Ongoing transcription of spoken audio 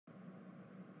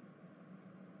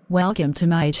Welcome to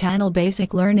my channel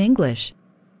Basic Learn English.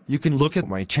 You can look at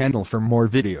my channel for more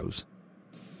videos.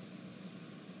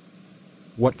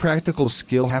 What practical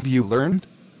skill have you learned?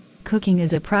 Cooking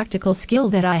is a practical skill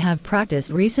that I have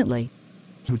practiced recently.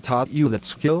 Who taught you that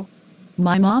skill?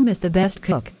 My mom is the best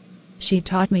cook. She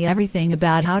taught me everything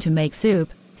about how to make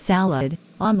soup, salad,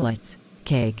 omelettes,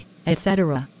 cake,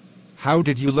 etc. How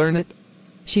did you learn it?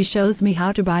 She shows me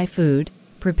how to buy food,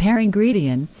 prepare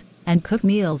ingredients, and cook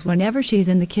meals whenever she's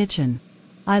in the kitchen.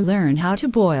 I learn how to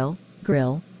boil,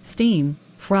 grill, steam,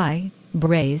 fry,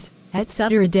 braise,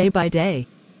 etc. day by day.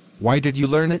 Why did you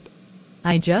learn it?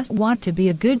 I just want to be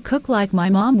a good cook like my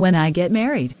mom when I get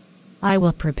married. I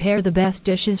will prepare the best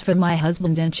dishes for my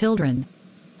husband and children.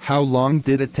 How long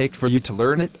did it take for you to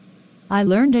learn it? I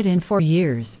learned it in 4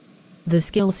 years. The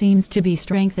skill seems to be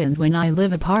strengthened when I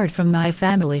live apart from my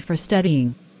family for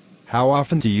studying. How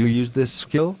often do you use this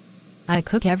skill? I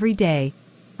cook every day.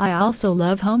 I also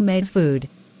love homemade food.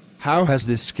 How has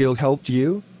this skill helped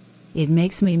you? It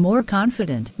makes me more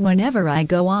confident whenever I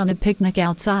go on a picnic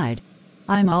outside.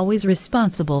 I'm always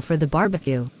responsible for the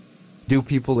barbecue. Do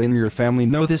people in your family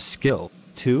know this skill,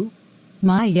 too?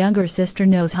 My younger sister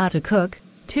knows how to cook,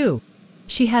 too.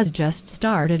 She has just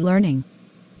started learning.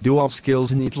 Do all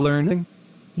skills need learning?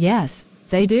 Yes,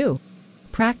 they do.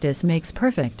 Practice makes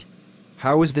perfect.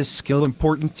 How is this skill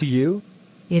important to you?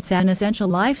 It's an essential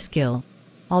life skill.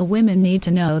 All women need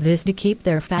to know this to keep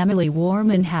their family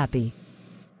warm and happy.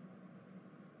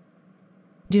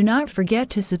 Do not forget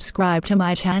to subscribe to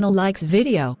my channel, like this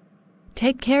video.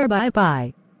 Take care, bye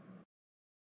bye.